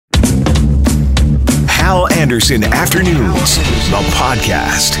Hal Anderson Afternoons, the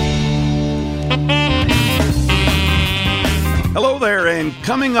podcast. Hello there, and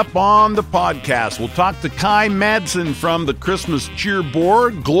coming up on the podcast, we'll talk to Kai Madsen from the Christmas Cheer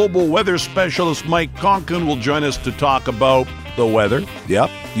Board. Global weather specialist Mike Conklin will join us to talk about the weather. Yep,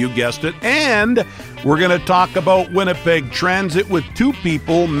 you guessed it. And we're going to talk about Winnipeg Transit with two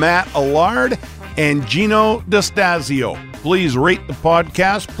people, Matt Allard and Gino D'Astasio. Please rate the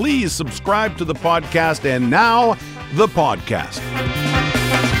podcast. Please subscribe to the podcast. And now, the podcast.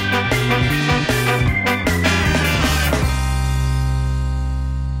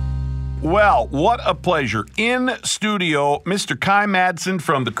 Well, what a pleasure. In studio, Mr. Kai Madsen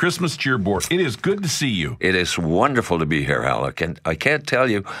from the Christmas Cheer Board. It is good to see you. It is wonderful to be here, Alec, and I can't tell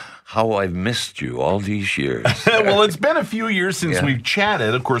you how I've missed you all these years. Well, it's been a few years since we've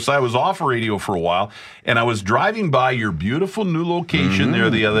chatted. Of course, I was off radio for a while, and I was driving by your beautiful new location there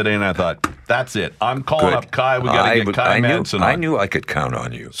the other day, and I thought, that's it. I'm calling up Kai. We got to get Kai Madsen on. I knew I could count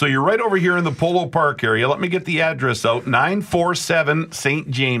on you. So you're right over here in the Polo Park area. Let me get the address out. 947 St.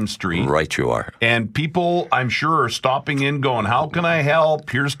 James Street. Right you are. And people, I'm sure, are stopping in going, how can I help?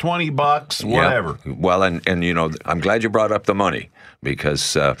 Here's $20, whatever. Yeah. Well, and you know, I'm glad you brought up the money,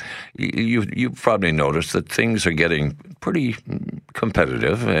 because you've probably noticed that things are getting pretty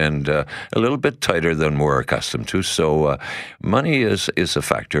competitive and a little bit tighter than we're accustomed to. So money is a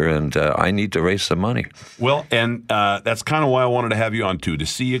factor, and I need to raise some money. Well, and that's kind of why I wanted to have you on, too, to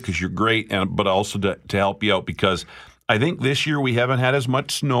see you, because you're great, but also to help you out, because I think this year we haven't had as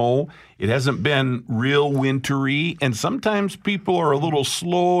much snow. It hasn't been real wintry, and sometimes people are a little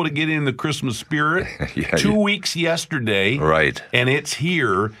slow to get in the Christmas spirit. 2 weeks yesterday, right, and it's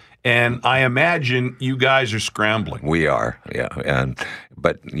here, and I imagine you guys are scrambling. We are, yeah,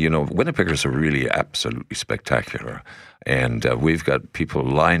 but you know, Winnipeggers are really absolutely spectacular. And we've got people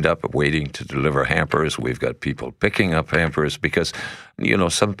lined up waiting to deliver hampers. We've got people picking up hampers because, you know,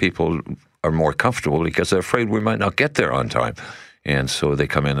 some people are more comfortable because they're afraid we might not get there on time. And so they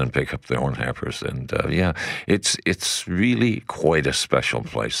come in and pick up their own hampers. And, it's really quite a special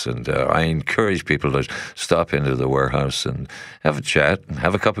place. And I encourage people to stop into the warehouse and have a chat and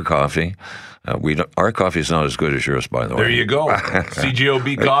have a cup of coffee. Our coffee is not as good as yours, by the way. There you go.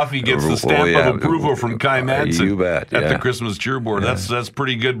 CJOB Coffee gets the stamp of approval from Kai Madsen you bet, at the Christmas Cheer Board. That's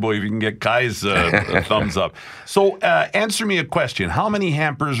pretty good, boy, if you can get Kai's thumbs up. So answer me a question. How many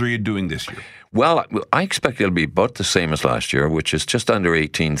hampers are you doing this year? Well, I expect it'll be about the same as last year, which is just under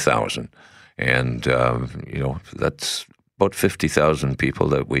 18,000. And, you know, that's about 50,000 people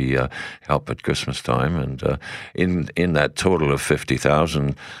that we help at Christmas time. And in that total of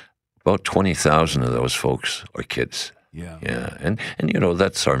 50,000, about 20,000 of those folks are kids. Yeah. And you know,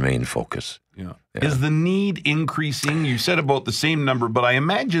 that's our main focus. Yeah. Is the need increasing? You said about the same number, but I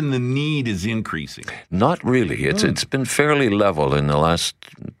imagine the need is increasing. Not really. It's been fairly level in the last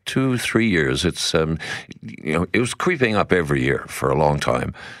 2-3 years. It's you know, it was creeping up every year for a long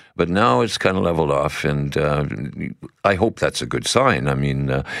time, but now it's kind of leveled off, and I hope that's a good sign. I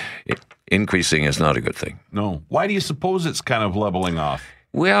mean, increasing is not a good thing. No. Why do you suppose it's kind of leveling off?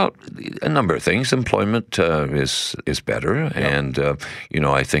 Well, a number of things. Employment is better, and you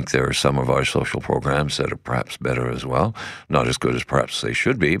know, I think there are some of our social programs that are perhaps better as well. Not as good as perhaps they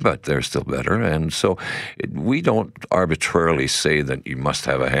should be, but they're still better. And so, we don't arbitrarily say that you must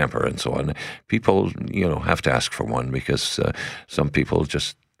have a hamper and so on. People, you know, have to ask for one because some people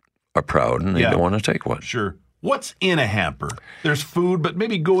just are proud and they don't want to take one. Sure. What's in a hamper? There's food, but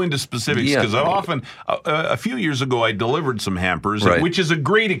maybe go into specifics, because I've often, a few years ago, I delivered some hampers, which is a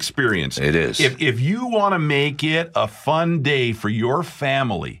great experience. It is. If you want to make it a fun day for your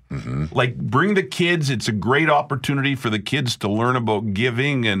family, like bring the kids, it's a great opportunity for the kids to learn about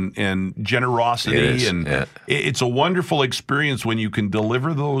giving and generosity. It's a wonderful experience when you can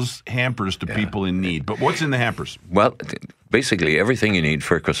deliver those hampers to people in need. But what's in the hampers? Well, basically everything you need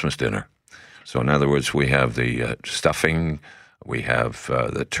for a Christmas dinner. So in other words, we have the stuffing, we have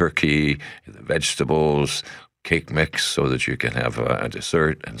the turkey, the vegetables, cake mix so that you can have a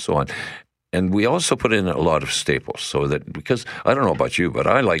dessert and so on. And we also put in a lot of staples so that, because I don't know about you, but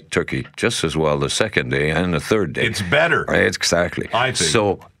I like turkey just as well the second day and the third day. It's better. Exactly. I think.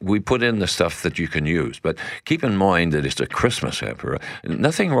 So we put in the stuff that you can use. But keep in mind that it's a Christmas hamper.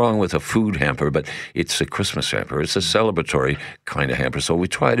 Nothing wrong with a food hamper, but it's a Christmas hamper. It's a celebratory kind of hamper. So we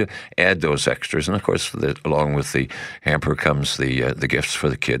try to add those extras. And of course, along with the hamper comes the gifts for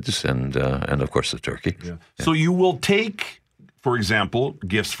the kids and of course the turkey. Yeah. So you will take, for example,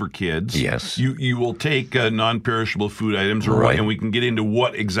 gifts for kids. Yes. You will take non-perishable food items, and we can get into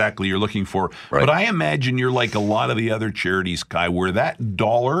what exactly you're looking for. Right. But I imagine you're like a lot of the other charities, Kai, where that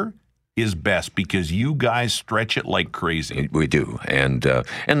dollar is best? Because you guys stretch it like crazy. We do. And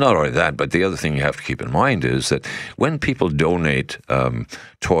not only that, but the other thing you have to keep in mind is that when people donate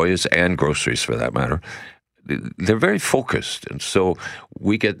toys and groceries, for that matter, they're very focused. And so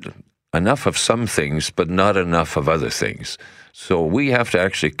we get enough of some things, but not enough of other things. So we have to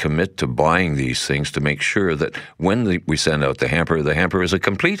actually commit to buying these things to make sure that when we send out the hamper is a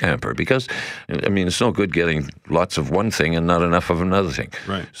complete hamper. Because, I mean, it's no good getting lots of one thing and not enough of another thing.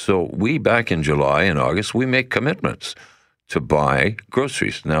 Right. So we, back in July and August, we make commitments to buy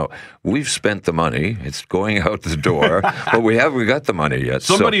groceries. Now, we've spent the money. It's going out the door, but we haven't got the money yet.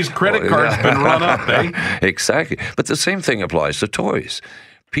 Somebody's credit card's been run up, eh? Exactly. But the same thing applies to toys.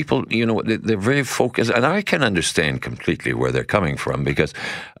 People, they're very focused, and I can understand completely where they're coming from, because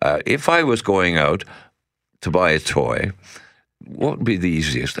if I was going out to buy a toy, what would be the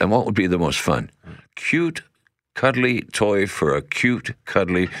easiest and what would be the most fun? Cute, cuddly toy for a cute,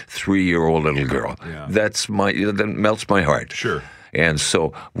 cuddly 3-year-old little girl. Yeah. That melts my heart. Sure. And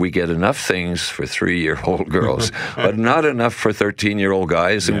so we get enough things for 3-year-old girls, but not enough for 13-year-old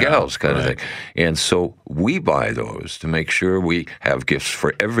guys and gals kind of thing. And so we buy those to make sure we have gifts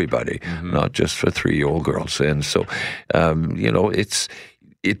for everybody, not just for 3-year-old girls. And so,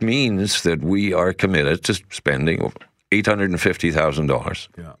 it means that we are committed to spending $850,000.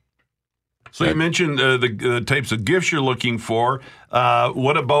 Yeah. So you mentioned the types of gifts you're looking for.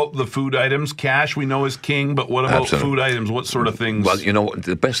 What about the food items? Cash we know is king, but what about food items? What sort of things? Well,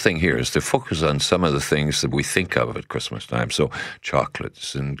 the best thing here is to focus on some of the things that we think of at Christmas time. So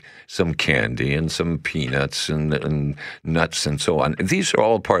chocolates and some candy and some peanuts and nuts and so on. These are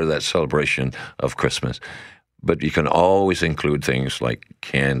all part of that celebration of Christmas. But you can always include things like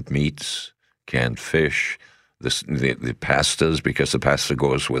canned meats, canned fish, the pastas, because the pasta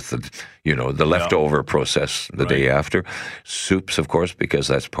goes with the leftover process the day after. Soups, of course, because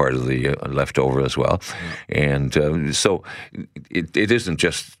that's part of the leftover as well. Yeah. And so it isn't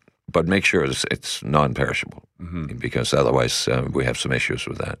just, but make sure it's non-perishable, because otherwise we have some issues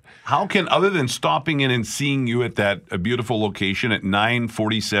with that. How can, other than stopping in and seeing you at that beautiful location at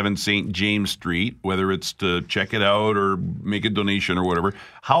 947 St. James Street, whether it's to check it out or make a donation or whatever,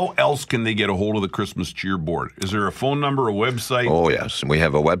 how else can they get a hold of the Christmas Cheer Board? Is there a phone number, a website? Oh, yes. We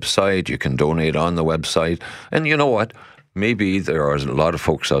have a website. You can donate on the website. And you know what? Maybe there are a lot of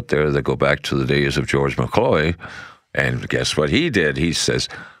folks out there that go back to the days of George McCloy, and guess what he did? He says,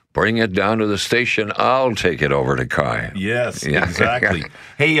 bring it down to the station. I'll take it over to Kai. Yes, exactly.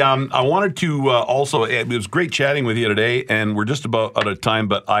 Hey, I wanted to also, it was great chatting with you today, and we're just about out of time,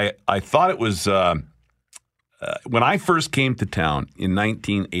 but I thought it was, when I first came to town in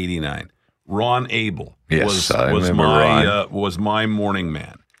 1989, Ron Abel was my morning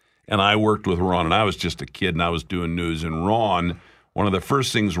man. And I worked with Ron, and I was just a kid, and I was doing news. And Ron, one of the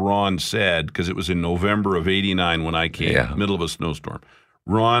first things Ron said, because it was in November of 89 when I came, middle of a snowstorm,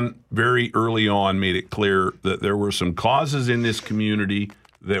 Ron, very early on, made it clear that there were some causes in this community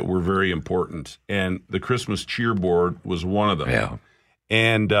that were very important, and the Christmas Cheer Board was one of them. Yeah.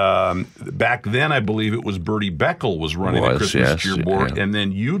 And back then, I believe it was Bertie Beckel was running the Christmas Cheer Board, and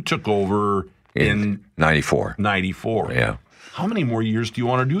then you took over in 94. 94. Yeah. How many more years do you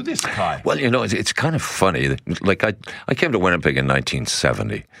want to do this, Kai? Well, it's kind of funny. Like, I came to Winnipeg in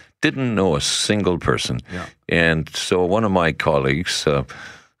 1970. Didn't know a single person. Yeah. And so one of my colleagues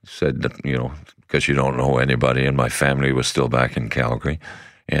said that, because you don't know anybody, and my family was still back in Calgary.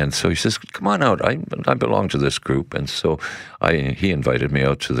 And so he says, come on out. I belong to this group. And so he invited me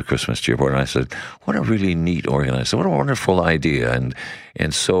out to the Christmas Cheer Board. And I said, what a really neat organization. What a wonderful idea.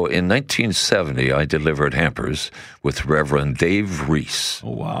 And so in 1970, I delivered hampers with Reverend Dave Reese. Oh,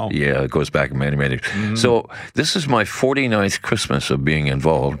 wow. Yeah, it goes back many, many. Mm-hmm. So this is my 49th Christmas of being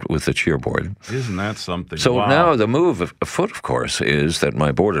involved with the Cheer Board. Isn't that something? So now the move afoot, of course, is that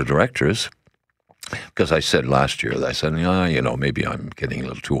my board of directors, because I said last year, maybe I'm getting a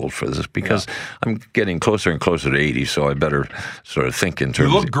little too old for this, because I'm getting closer and closer to 80, so I better sort of think in terms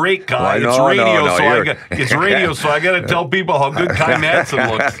of... You look great, Kai. It's radio, so I got to tell people how good Kai Madsen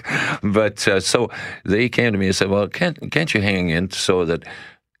looks. But so they came to me and said, well, can't you hang in so that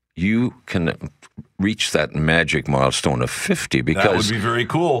you can reach that magic milestone of 50? Because that would be very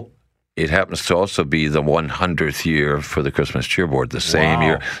cool. It happens to also be the 100th year for the Christmas Cheer Board, the same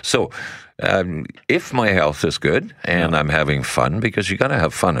year. So... if my health is good and I'm having fun, because you got to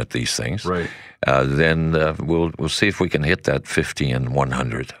have fun at these things, right? Then we'll see if we can hit that 50 and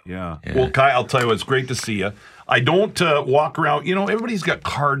 100. Yeah. Well, Kai, I'll tell you what, it's great to see you. I don't walk around. You know, everybody's got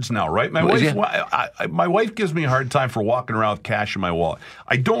cards now, right? My wife gives me a hard time for walking around with cash in my wallet.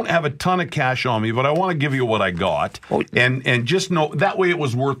 I don't have a ton of cash on me, but I want to give you what I got, and just know that way it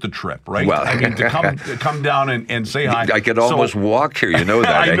was worth the trip, right? Well, I mean, to come down and say hi. I could almost walk here. You know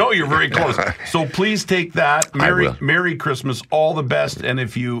that. I know you're very close. So please take that. Merry Christmas. All the best. And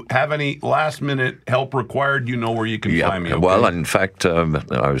if you have any last minute help required, you know where you can find me. Okay? Well, in fact,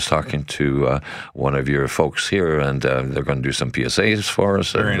 I was talking to one of your folks here, and they're going to do some PSAs for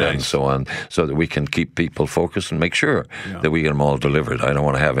us and so on, so that we can keep people focused and make sure that we get them all delivered. I don't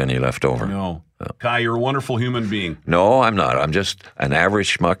want to have any left over. No. Kai, you're a wonderful human being. No, I'm not. I'm just an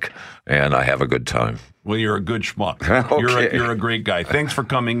average schmuck, and I have a good time. Well, you're a good schmuck. Okay. You're a great guy. Thanks for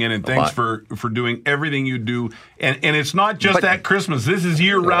coming in, and thanks for doing everything you do. And it's not just at Christmas. This is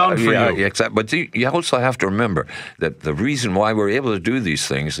year-round for you. Exactly. But you also have to remember that the reason why we're able to do these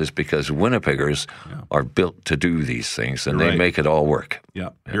things is because Winnipeggers are built to do these things, and they make it all work. Yeah,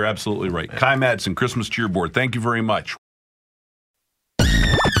 you're absolutely right. Kai Madsen, Christmas Cheer Board, thank you very much.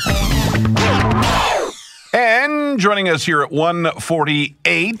 And joining us here at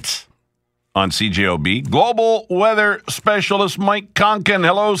 1:48 on CJOB, Global Weather Specialist Mike Conkin.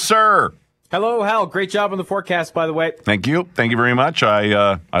 Hello, sir. Hello, Hal. Great job on the forecast, by the way. Thank you. Thank you very much.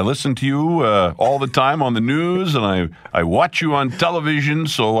 I listen to you all the time on the news, and I watch you on television,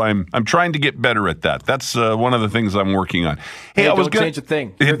 so I'm trying to get better at that. That's one of the things I'm working on. Hey, don't change a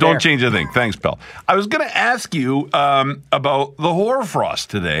thing. Don't change a thing. Thanks, pal. I was going to ask you about the hoarfrost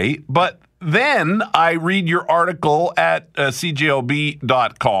today, but then I read your article at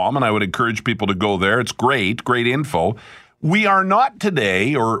cjob.com, and I would encourage people to go there. It's great info. We are not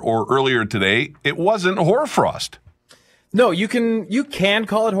today, or earlier today, it wasn't hoarfrost. No, you can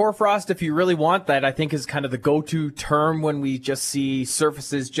call it hoarfrost if you really want. That I think is kind of the go-to term when we just see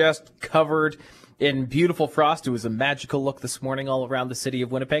surfaces just covered in beautiful frost. It was a magical look this morning all around the city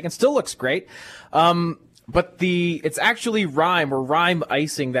of Winnipeg, and still looks great. But it's actually rime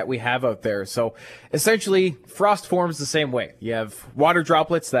icing that we have out there. So essentially, frost forms the same way. You have water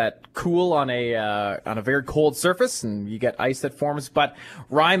droplets that cool on a very cold surface, and you get ice that forms. But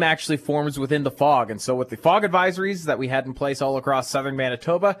rime actually forms within the fog. And so with the fog advisories that we had in place all across southern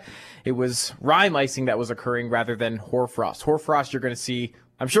Manitoba, it was rime icing that was occurring rather than hoarfrost. Hoarfrost, you're going to see.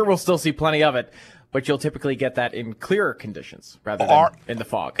 I'm sure we'll still see plenty of it, but you'll typically get that in clearer conditions rather than in the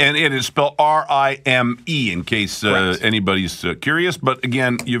fog. And it is spelled RIME in case anybody's curious. But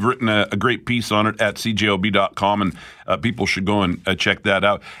again, you've written a great piece on it at cjob.com, and people should go and check that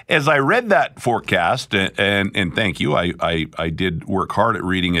out. As I read that forecast, and thank you, I did work hard at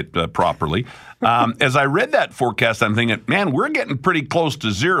reading it properly. As I read that forecast, I'm thinking, man, we're getting pretty close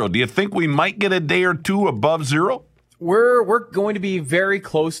to zero. Do you think we might get a day or two above zero? We're going to be very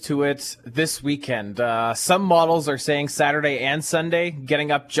close to it this weekend. Some models are saying Saturday and Sunday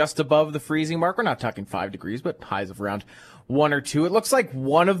getting up just above the freezing mark. We're not talking 5 degrees, but highs of around 1 or 2. It looks like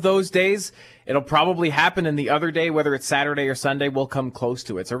one of those days it'll probably happen, and the other day, whether it's Saturday or Sunday, we'll come close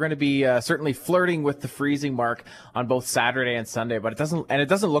to it. So we're going to be certainly flirting with the freezing mark on both Saturday and Sunday. But it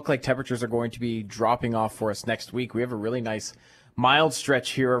doesn't look like temperatures are going to be dropping off for us next week. We have a really nice mild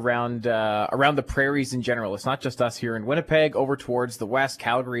stretch here around the prairies in general. It's not just us here in Winnipeg. Over towards the west,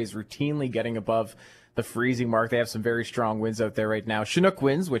 Calgary is routinely getting above the freezing mark. They have some very strong winds out there right now. Chinook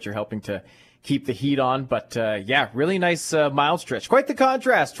winds, which are helping to keep the heat on. But really nice mild stretch. Quite the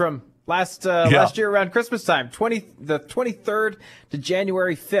contrast from last year around Christmas time. The 23rd to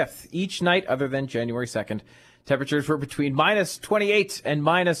January 5th. Each night other than January 2nd. Temperatures were between minus 28 and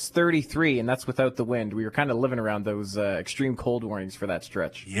minus 33, and that's without the wind. We were kind of living around those extreme cold warnings for that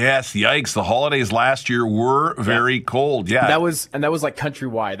stretch. Yes, yikes. The holidays last year were very cold. Yeah. That was like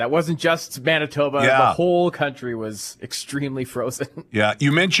countrywide. That wasn't just Manitoba. Yeah. The whole country was extremely frozen. Yeah.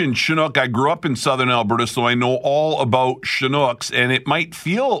 You mentioned Chinook. I grew up in southern Alberta, so I know all about Chinooks, and it might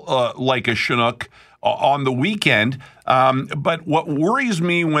feel like a Chinook on the weekend. But what worries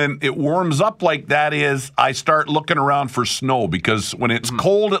me when it warms up like that is I start looking around for snow, because when it's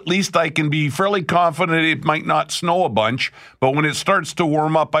cold, at least I can be fairly confident it might not snow a bunch. But when it starts to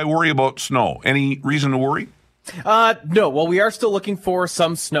warm up, I worry about snow. Any reason to worry? No. Well, we are still looking for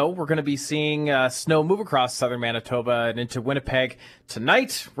some snow. We're going to be seeing snow move across southern Manitoba and into Winnipeg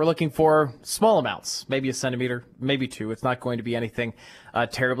tonight. We're looking for small amounts, maybe a centimeter, maybe 2. It's not going to be anything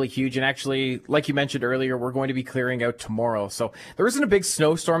terribly huge. And actually, like you mentioned earlier, we're going to be clearing out tomorrow. So there isn't a big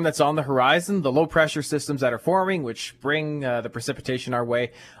snowstorm that's on the horizon. The low pressure systems that are forming, which bring the precipitation our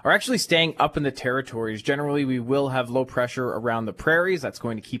way, are actually staying up in the territories. Generally, we will have low pressure around the prairies. That's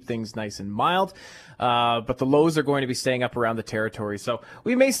going to keep things nice and mild. But the lows are going to be staying up around the territory. So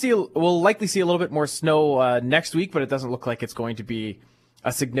we'll likely see a little bit more snow next week, but it doesn't look like it's going to be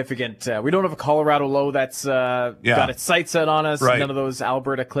a significant. We don't have a Colorado low that's got its sights set on us. Right. None of those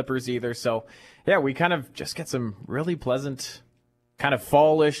Alberta Clippers either. So yeah, we kind of just get some really pleasant kind of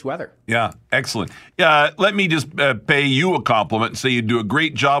fall-ish weather. Yeah, excellent. Let me just pay you a compliment and say you do a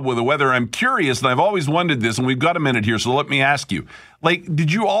great job with the weather. I'm curious, and I've always wondered this, and we've got a minute here, so let me ask you. Like,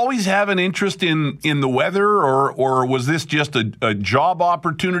 did you always have an interest in the weather, or was this just a job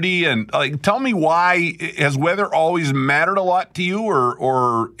opportunity? And tell me why. Has weather always mattered a lot to you,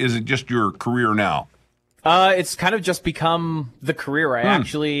 or is it just your career now? It's kind of just become the career. I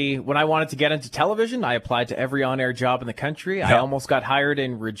actually, when I wanted to get into television, I applied to every on-air job in the country. Yep. I almost got hired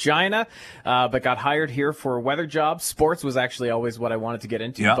in Regina, but got hired here for a weather job. Sports was actually always what I wanted to get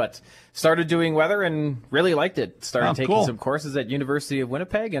into, but started doing weather and really liked it. Started taking some courses at University of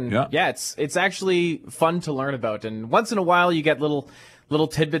Winnipeg, and it's actually fun to learn about. And once in a while, you get little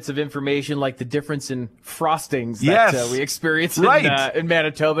tidbits of information like the difference in frostings that we experience in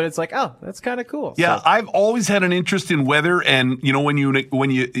Manitoba. And it's like, oh, that's kind of cool. Yeah, so I've always had an interest in weather, and when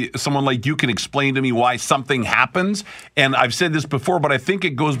you someone like you can explain to me why something happens. And I've said this before, but I think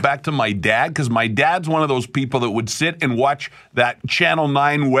it goes back to my dad, because my dad's one of those people that would sit and watch that Channel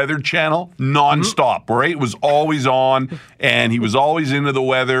 9 Weather Channel nonstop, right? It was always on, and he was always into the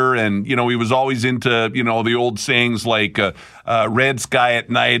weather, and he was always into the old sayings like red sky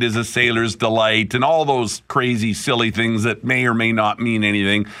at night is a sailor's delight, and all those crazy, silly things that may or may not mean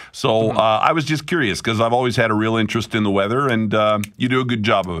anything. So I was just curious, because I've always had a real interest in the weather, and you do a good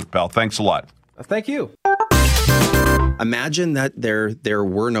job of it, pal. Thanks a lot. Thank you. Imagine that there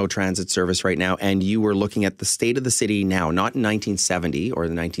were no transit service right now, and you were looking at the state of the city now, not in 1970 or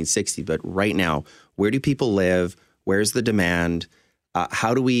the 1960s, but right now. Where do people live? Where's the demand?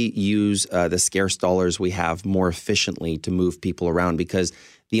 How do we use the scarce dollars we have more efficiently to move people around? Because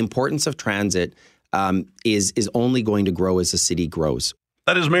the importance of transit is only going to grow as the city grows.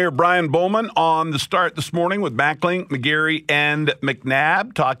 That is Mayor Brian Bowman on The Start this morning with Mackling, McGarry, and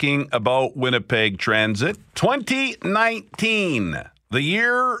McNabb talking about Winnipeg Transit. 2019, the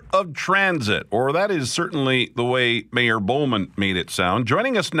year of transit, or that is certainly the way Mayor Bowman made it sound.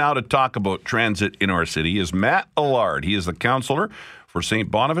 Joining us now to talk about transit in our city is Matt Allard. He is the councillor for St.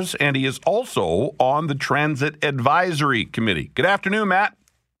 Boniface, and he is also on the Transit Advisory Committee. Good afternoon, Matt.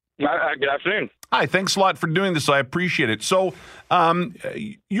 Good afternoon. Hi, thanks a lot for doing this. I appreciate it. So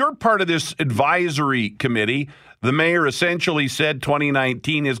you're part of this advisory committee. The mayor essentially said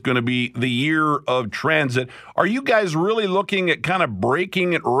 2019 is going to be the year of transit. Are you guys really looking at kind of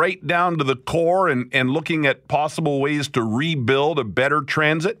breaking it right down to the core and looking at possible ways to rebuild a better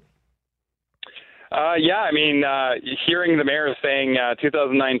transit? Hearing the mayor saying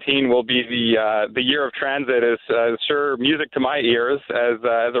 2019 will be the year of transit is sure music to my ears as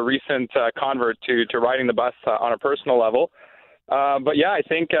a recent convert to riding the bus on a personal level. I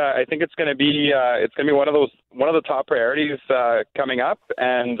think it's going to be one of the top priorities coming up.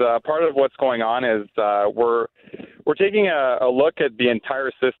 And part of what's going on is we're taking a look at the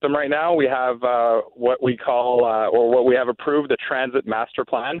entire system right now. We have what we call what we have approved, a transit master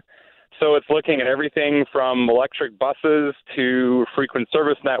plan. So it's looking at everything from electric buses to frequent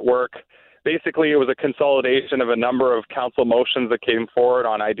service network. Basically, it was a consolidation of a number of council motions that came forward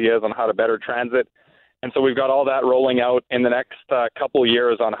on ideas on how to better transit. And so we've got all that rolling out in the next couple of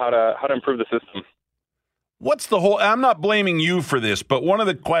years on how to improve the system. What's the whole? I'm not blaming you for this, but one of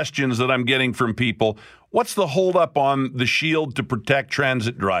the questions that I'm getting from people, what's the holdup on the shield to protect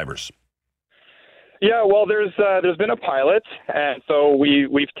transit drivers? Yeah, well, there's been a pilot, and so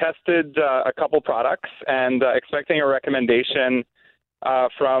we've tested a couple products and expecting a recommendation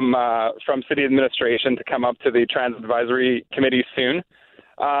from city administration to come up to the Transit Advisory Committee soon.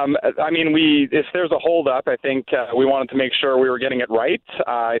 If there's a holdup, I think we wanted to make sure we were getting it right.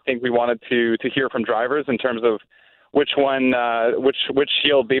 I think we wanted to hear from drivers in terms of which one, which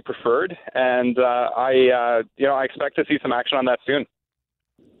shield they preferred, and I expect to see some action on that soon.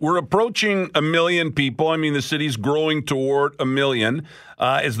 We're approaching 1 million people. I mean, the city's growing toward 1 million.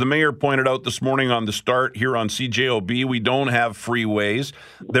 As the mayor pointed out this morning on The Start here on CJOB, we don't have freeways.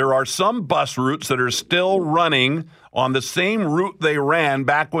 There are some bus routes that are still running on the same route they ran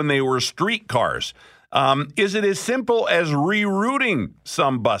back when they were streetcars. Is it as simple as rerouting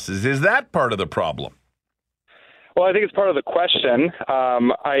some buses? Is that part of the problem? Well, I think it's part of the question.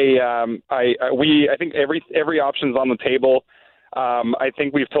 I think every option's on the table. I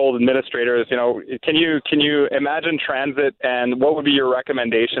think we've told administrators, can you imagine transit, and what would be your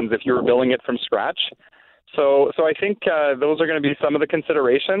recommendations if you were building it from scratch? So I think those are going to be some of the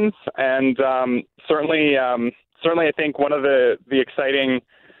considerations, and certainly I think one of the exciting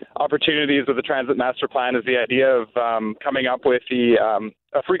opportunities with the Transit Master Plan is the idea of coming up with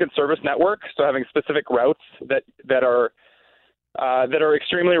a frequent service network, so having specific routes that are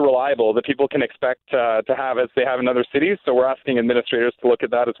extremely reliable that people can expect to have as they have in other cities. So we're asking administrators to look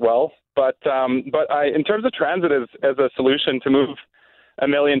at that as well. But in terms of transit as a solution to move 1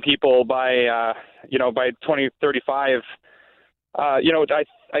 million people by 2035,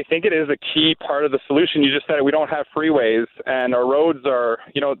 I think it is a key part of the solution. You just said it, we don't have freeways, and our roads are,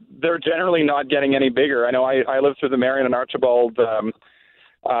 they're generally not getting any bigger. I know I lived through the Marion and Archibald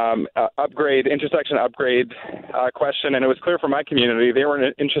intersection upgrade question, and it was clear for my community they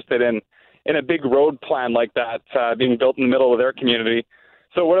weren't interested in a big road plan like that being built in the middle of their community.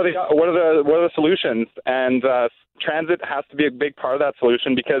 So what are the solutions? And transit has to be a big part of that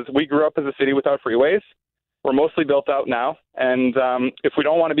solution, because we grew up as a city without freeways. We're mostly built out now, and if we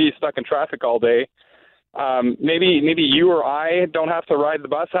don't want to be stuck in traffic all day, maybe you or I don't have to ride the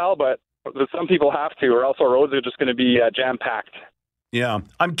bus, Hal, but some people have to, or else our roads are just going to be jam-packed. Yeah.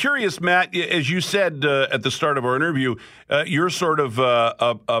 I'm curious, Matt, as you said at the start of our interview, you're sort of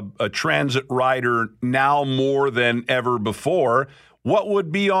a transit rider now more than ever before. What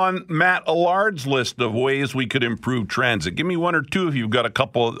would be on Matt Allard's list of ways we could improve transit? Give me one or two if you've got a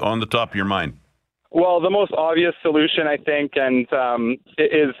couple on the top of your mind. Well, the most obvious solution, I think, and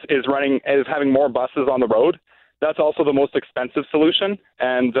is having more buses on the road. That's also the most expensive solution.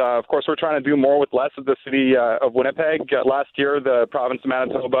 And, of course, we're trying to do more with less at the city of Winnipeg. Last year, the province of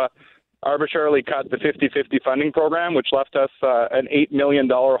Manitoba arbitrarily cut the 50-50 funding program, which left us an $8 million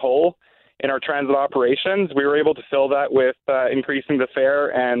hole in our transit operations. We were able to fill that with increasing the fare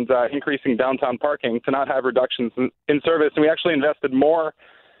and increasing downtown parking to not have reductions in service. And we actually invested more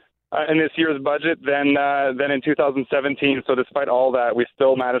in this year's budget than in 2017. So despite all that, we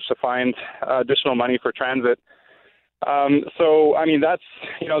still managed to find additional money for transit. So I mean, that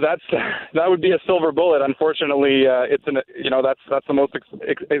would be a silver bullet. Unfortunately, that's the most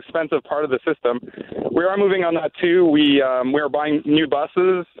expensive part of the system. We are moving on that too. We are buying new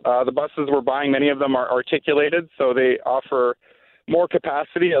buses. The buses we're buying, many of them are articulated, so they offer more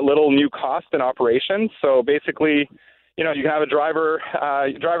capacity at little new cost in operation. So basically, you can have a driver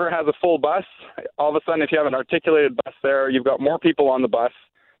has a full bus. All of a sudden, if you have an articulated bus there, you've got more people on the bus.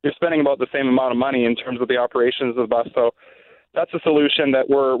 You're spending about the same amount of money in terms of the operations of the bus. So that's a solution that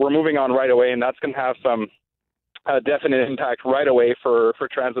we're moving on right away, and that's going to have some definite impact right away for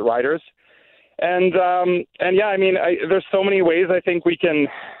transit riders. And yeah, I mean, there's so many ways I think we can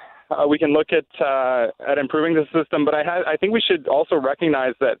look at improving the system. But I think we should also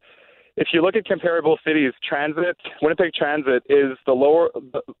recognize that if you look at comparable cities, Winnipeg Transit is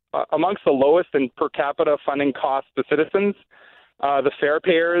amongst the lowest in per capita funding costs to citizens. The fare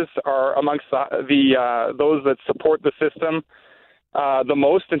payers are amongst those that support the system the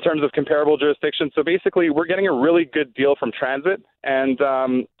most in terms of comparable jurisdictions. So basically, we're getting a really good deal from transit, and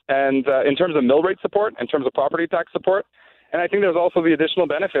in terms of mill rate support, in terms of property tax support, and I think there's also the additional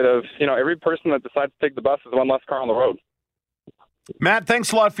benefit of every person that decides to take the bus is one less car on the road. Matt,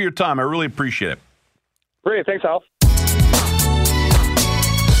 thanks a lot for your time. I really appreciate it. Great. Thanks, Hal.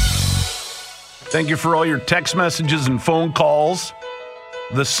 Thank you for all your text messages and phone calls.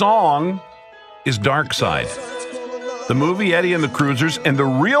 The song is Dark Side. The movie Eddie and the Cruisers, and the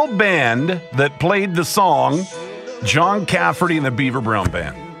real band that played the song, John Cafferty and the Beaver Brown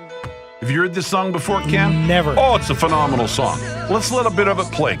Band. Have you heard this song before, Cam? Never. Oh, it's a phenomenal song. Let's let a bit of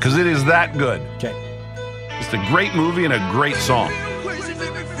it play, because it is that good. Okay. It's a great movie and a great song.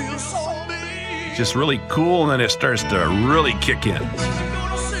 It's just really cool, and then it starts to really kick in.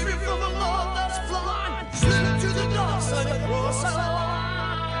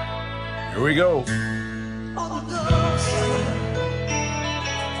 Here we go.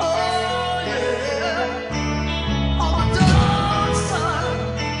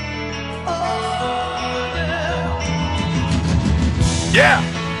 Yeah.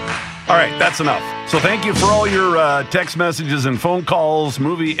 All right, that's enough. So thank you for all your text messages and phone calls.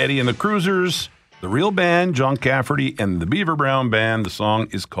 Movie Eddie and the Cruisers, the real band, John Cafferty and the Beaver Brown Band. The song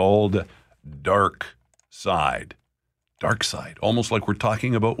is called Dark Side. Dark Side, almost like we're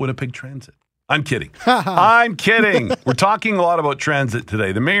talking about Winnipeg Transit. I'm kidding. I'm kidding. We're talking a lot about transit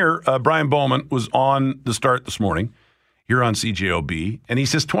today. The mayor, Brian Bowman, was on the start this morning here on CJOB, and he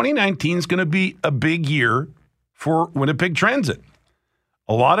says 2019 is going to be a big year for Winnipeg Transit.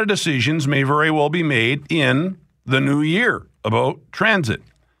 A lot of decisions may very well be made in the new year about transit.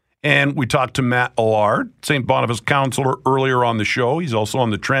 And we talked to Matt Allard, St. Boniface councillor, earlier on the show. He's also on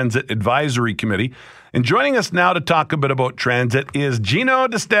the Transit Advisory Committee. And joining us now to talk a bit about transit is Gino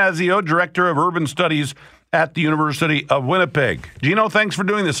D'Stasio, Director of Urban Studies at the University of Winnipeg. Gino, thanks for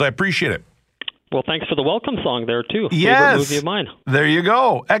doing this. I appreciate it. Well, thanks for the welcome song there, too. Yes. Favorite movie of mine. There you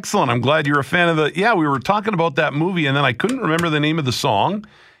go. Excellent. I'm glad you're a fan of the... Yeah, we were talking about that movie, and then I couldn't remember the name of the song.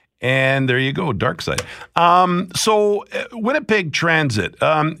 And there you go, Dark Side. Winnipeg Transit.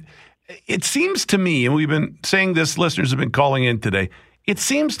 It seems to me, and we've been saying this, listeners have been calling in today, it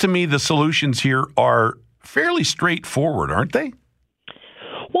seems to me the solutions here are fairly straightforward, aren't they?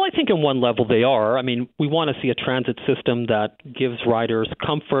 Well, I think in one level they are. I mean, we want to see a transit system that gives riders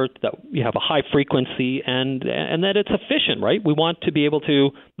comfort, that you have a high frequency, and that it's efficient, right? We want to be able to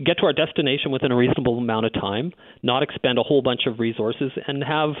get to our destination within a reasonable amount of time, not expend a whole bunch of resources, and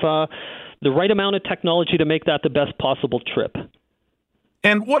have the right amount of technology to make that the best possible trip.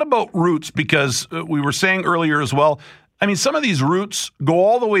 And what about routes? Because we were saying earlier as well, I mean, some of these routes go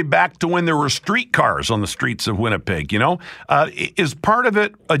all the way back to when there were streetcars on the streets of Winnipeg, you know? Is part of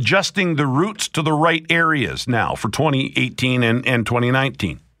it adjusting the routes to the right areas now for 2018 and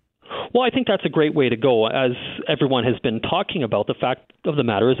 2019? Well, I think that's a great way to go. As everyone has been talking about, the fact of the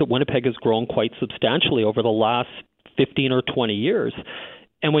matter is that Winnipeg has grown quite substantially over the last 15 or 20 years.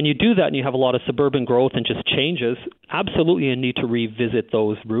 And when you do that and you have a lot of suburban growth and just changes, absolutely you need to revisit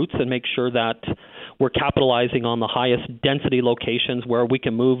those routes and make sure that we're capitalizing on the highest density locations where we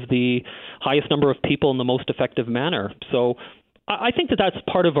can move the highest number of people in the most effective manner. So I think that that's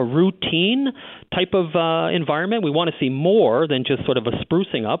part of a routine type of environment. We want to see more than just sort of a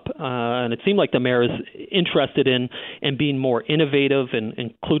sprucing up. And it seemed like the mayor is interested in being more innovative and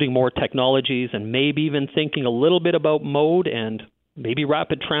including more technologies and maybe even thinking a little bit about mode and maybe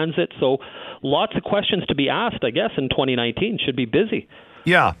rapid transit. So lots of questions to be asked, I guess, in 2019. Should be busy.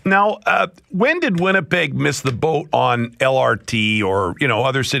 Yeah. Now, when did Winnipeg miss the boat on LRT or, you know,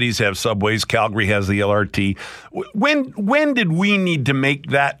 other cities have subways, Calgary has the LRT. When did we need to make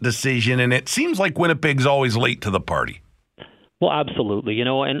that decision? And it seems like Winnipeg's always late to the party. Well, absolutely. You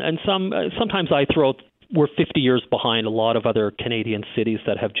know, and sometimes I throw we're 50 years behind a lot of other Canadian cities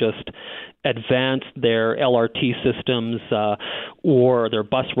that have just advanced their LRT systems or their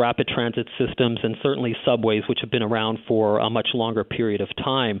bus rapid transit systems, and certainly subways, which have been around for a much longer period of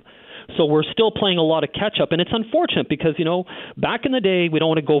time. So we're still playing a lot of catch-up, and it's unfortunate because, you know, back in the day, we don't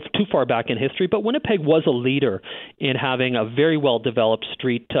want to go too far back in history, but Winnipeg was a leader in having a very well-developed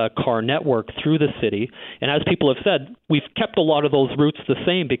street car network through the city. And as people have said, we've kept a lot of those routes the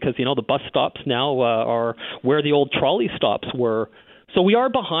same because, you know, the bus stops now are where the old trolley stops were. So we are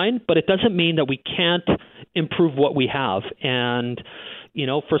behind, but it doesn't mean that we can't improve what we have. And you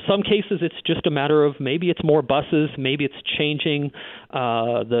know, for some cases, it's just a matter of maybe it's more buses, maybe it's changing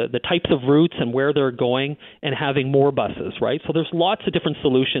the types of routes and where they're going and having more buses, right? So there's lots of different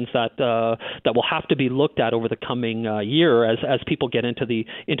solutions that will have to be looked at over the coming year as people get into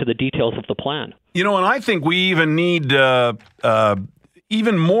the details of the plan. You know, and I think we even need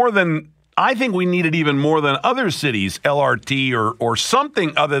even more than. I think we need it even more than other cities, LRT or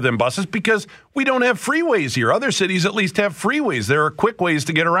something other than buses, because we don't have freeways here. Other cities at least have freeways. There are quick ways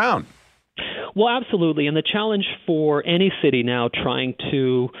to get around. Well, absolutely. And the challenge for any city now trying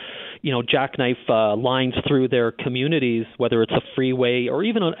to, you know, jackknife lines through their communities, whether it's a freeway or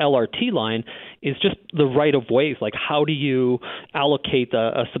even an LRT line, is just the right of ways. Like, how do you allocate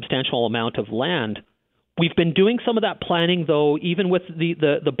a substantial amount of land? We've been doing some of that planning, though, even with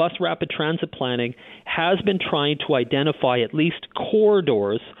the bus rapid transit planning, has been trying to identify at least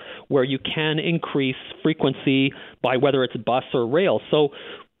corridors where you can increase frequency by whether it's bus or rail. So,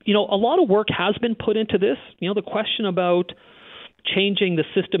 you know, a lot of work has been put into this. You know, the question about changing the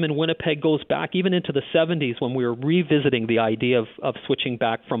system in Winnipeg goes back even into the 70s when we were revisiting the idea of switching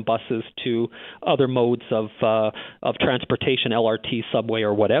back from buses to other modes of transportation, LRT, subway,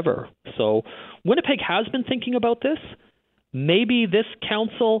 or whatever. So Winnipeg has been thinking about this. Maybe this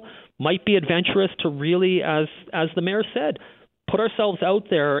council might be adventurous to really, as the mayor said, put ourselves out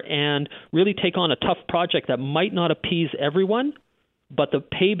there and really take on a tough project that might not appease everyone, but the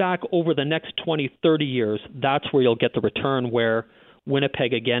payback over the next 20, 30 years, that's where you'll get the return, where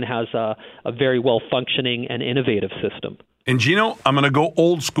Winnipeg, again, has a very well-functioning and innovative system. And, Gino, I'm going to go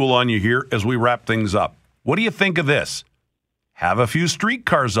old school on you here as we wrap things up. What do you think of this? Have a few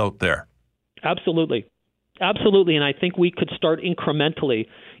streetcars out there. Absolutely. Absolutely, and I think we could start incrementally,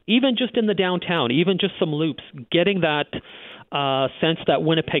 even just in the downtown, even just some loops, getting that sense that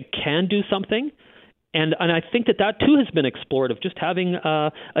Winnipeg can do something. And I think that too has been explored, of just having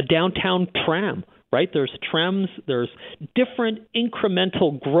a downtown tram, right? There's trams, there's different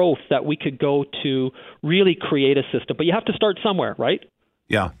incremental growth that we could go to really create a system. But you have to start somewhere, right?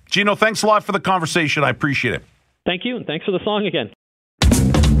 Yeah. Gino, thanks a lot for the conversation. I appreciate it. Thank you, and thanks for the song again.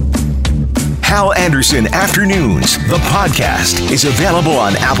 Hal Anderson Afternoons, the podcast, is available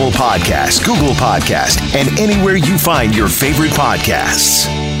on Apple Podcasts, Google Podcasts, and anywhere you find your favorite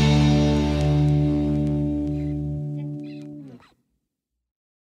podcasts.